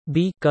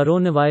B.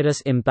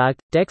 Coronavirus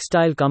impact.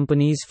 Textile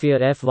companies fear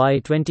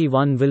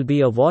FY21 will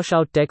be a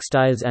washout.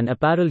 Textiles and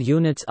apparel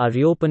units are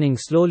reopening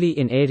slowly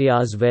in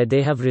areas where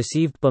they have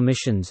received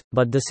permissions,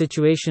 but the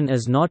situation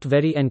is not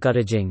very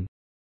encouraging.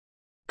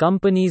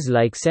 Companies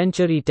like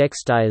Century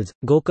Textiles,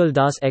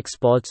 Gokaldas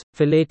Exports,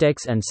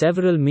 Filatex and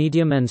several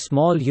medium and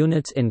small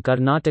units in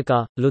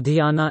Karnataka,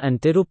 Ludhiana and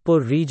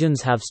Tirupur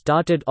regions have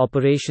started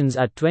operations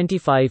at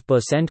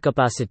 25%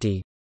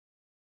 capacity.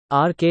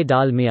 R.K.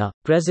 Dalmia,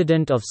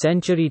 president of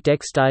Century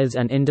Textiles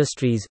and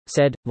Industries,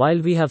 said,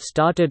 "While we have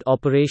started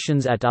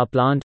operations at our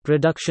plant,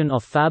 production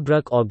of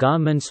fabric or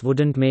garments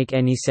wouldn't make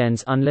any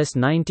sense unless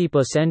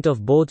 90%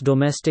 of both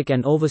domestic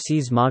and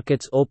overseas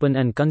markets open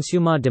and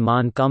consumer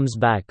demand comes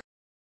back.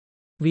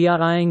 We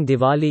are eyeing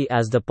Diwali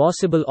as the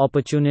possible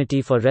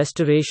opportunity for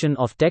restoration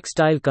of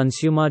textile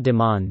consumer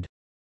demand.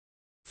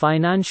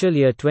 Financial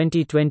year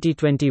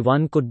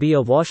 2020-21 could be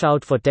a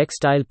washout for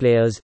textile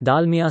players,"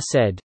 Dalmia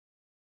said.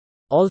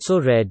 Also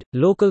read,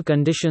 local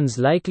conditions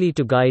likely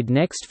to guide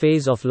next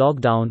phase of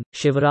lockdown.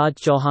 Shivraj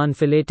Chauhan.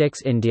 Filatex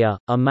India,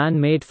 a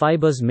man-made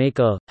fibers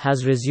maker,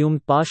 has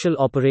resumed partial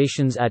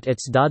operations at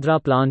its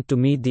Dadra plant to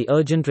meet the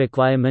urgent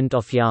requirement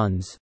of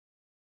yarns.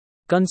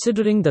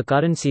 Considering the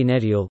current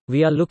scenario,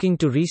 we are looking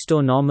to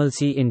restore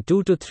normalcy in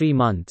 2 to 3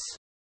 months.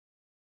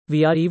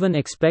 We are even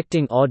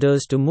expecting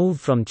orders to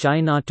move from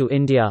China to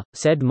India,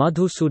 said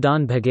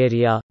Madhusudan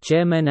Bhagaria,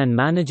 chairman and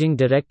managing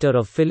director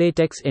of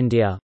Filatex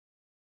India.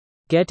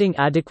 Getting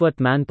adequate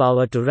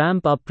manpower to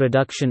ramp up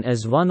production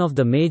is one of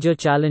the major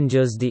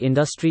challenges the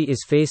industry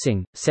is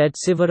facing, said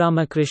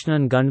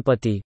Sivaramakrishnan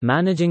Ganpati,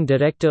 managing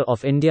director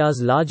of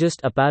India's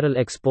largest apparel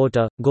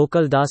exporter,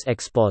 Gokaldas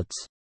Exports.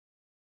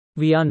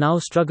 We are now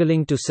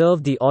struggling to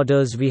serve the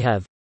orders we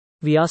have.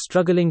 We are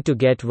struggling to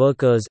get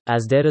workers,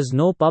 as there is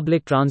no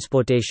public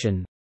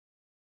transportation.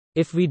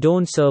 If we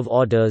don't serve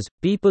orders,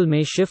 people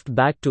may shift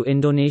back to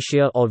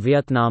Indonesia or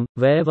Vietnam,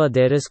 wherever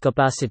there is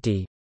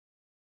capacity.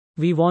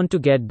 We want to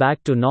get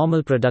back to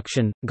normal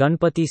production,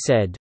 Ganpati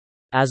said.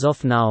 As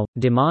of now,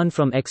 demand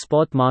from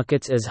export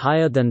markets is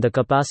higher than the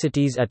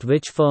capacities at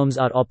which firms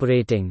are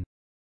operating.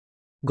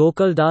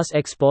 Gokaldas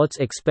Exports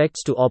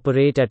expects to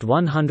operate at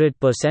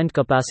 100%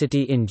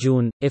 capacity in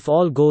June, if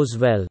all goes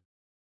well.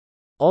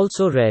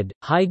 Also read,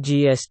 hike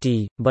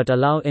GST, but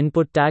allow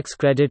input tax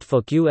credit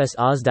for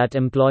QSRs that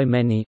employ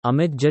many.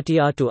 Amit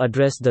Jatia. To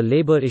address the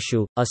labor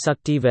issue,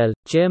 Asaktivel,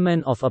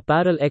 chairman of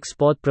Apparel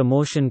Export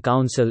Promotion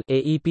Council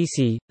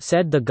 (AEPC),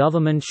 said the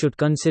government should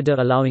consider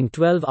allowing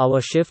 12-hour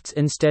shifts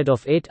instead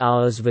of 8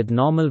 hours with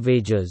normal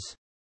wages.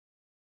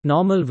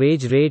 Normal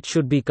wage rate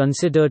should be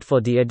considered for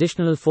the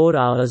additional 4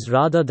 hours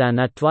rather than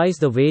at twice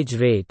the wage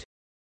rate.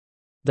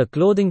 The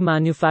Clothing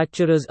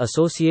Manufacturers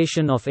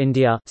Association of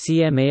India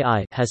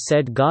 (CMAI) has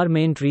said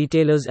garment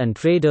retailers and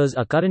traders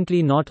are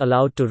currently not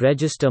allowed to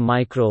register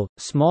micro,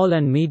 small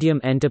and medium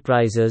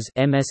enterprises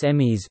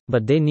 (MSMEs),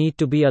 but they need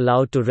to be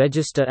allowed to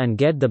register and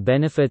get the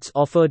benefits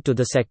offered to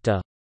the sector.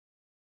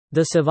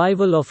 The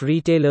survival of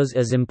retailers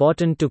is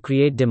important to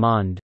create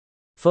demand.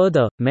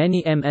 Further,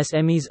 many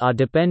MSMEs are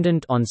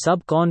dependent on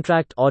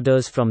subcontract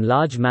orders from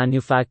large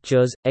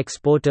manufacturers,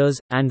 exporters,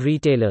 and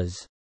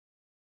retailers.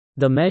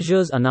 The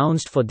measures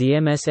announced for the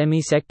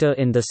MSME sector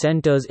in the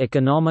centre's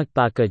economic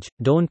package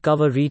don't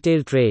cover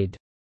retail trade.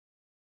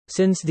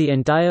 Since the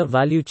entire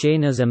value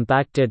chain is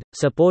impacted,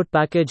 support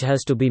package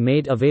has to be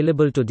made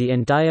available to the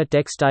entire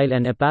textile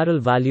and apparel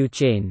value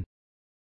chain.